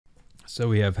So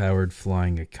we have Howard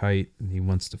flying a kite, and he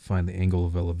wants to find the angle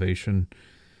of elevation.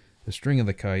 The string of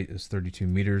the kite is 32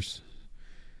 meters,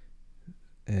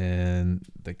 and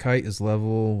the kite is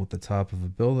level with the top of a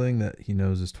building that he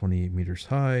knows is 28 meters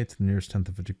high to the nearest tenth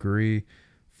of a degree.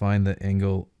 Find the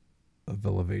angle of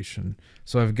elevation.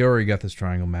 So I've already got this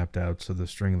triangle mapped out. So the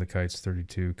string of the kite's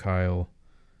 32. Kyle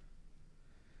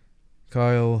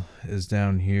is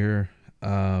down here.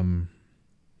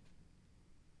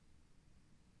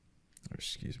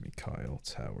 Excuse me, Kyle,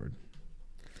 it's Howard.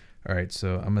 All right,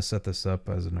 so I'm gonna set this up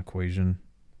as an equation.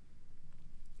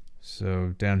 So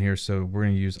down here, so we're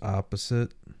gonna use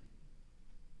opposite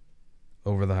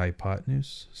over the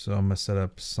hypotenuse. So I'm gonna set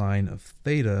up sine of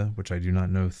theta, which I do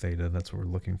not know theta, that's what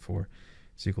we're looking for.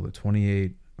 It's equal to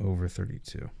 28 over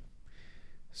 32.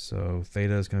 So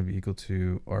theta is gonna be equal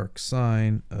to arc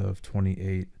sine of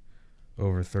 28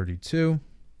 over 32.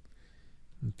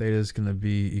 And theta is gonna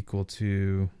be equal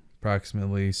to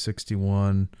approximately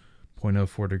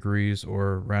 61.04 degrees,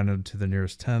 or rounded to the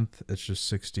nearest tenth, it's just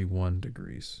 61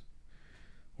 degrees,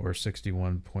 or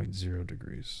 61.0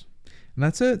 degrees. And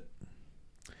that's it.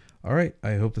 All right,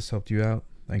 I hope this helped you out.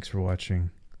 Thanks for watching.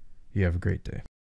 You have a great day.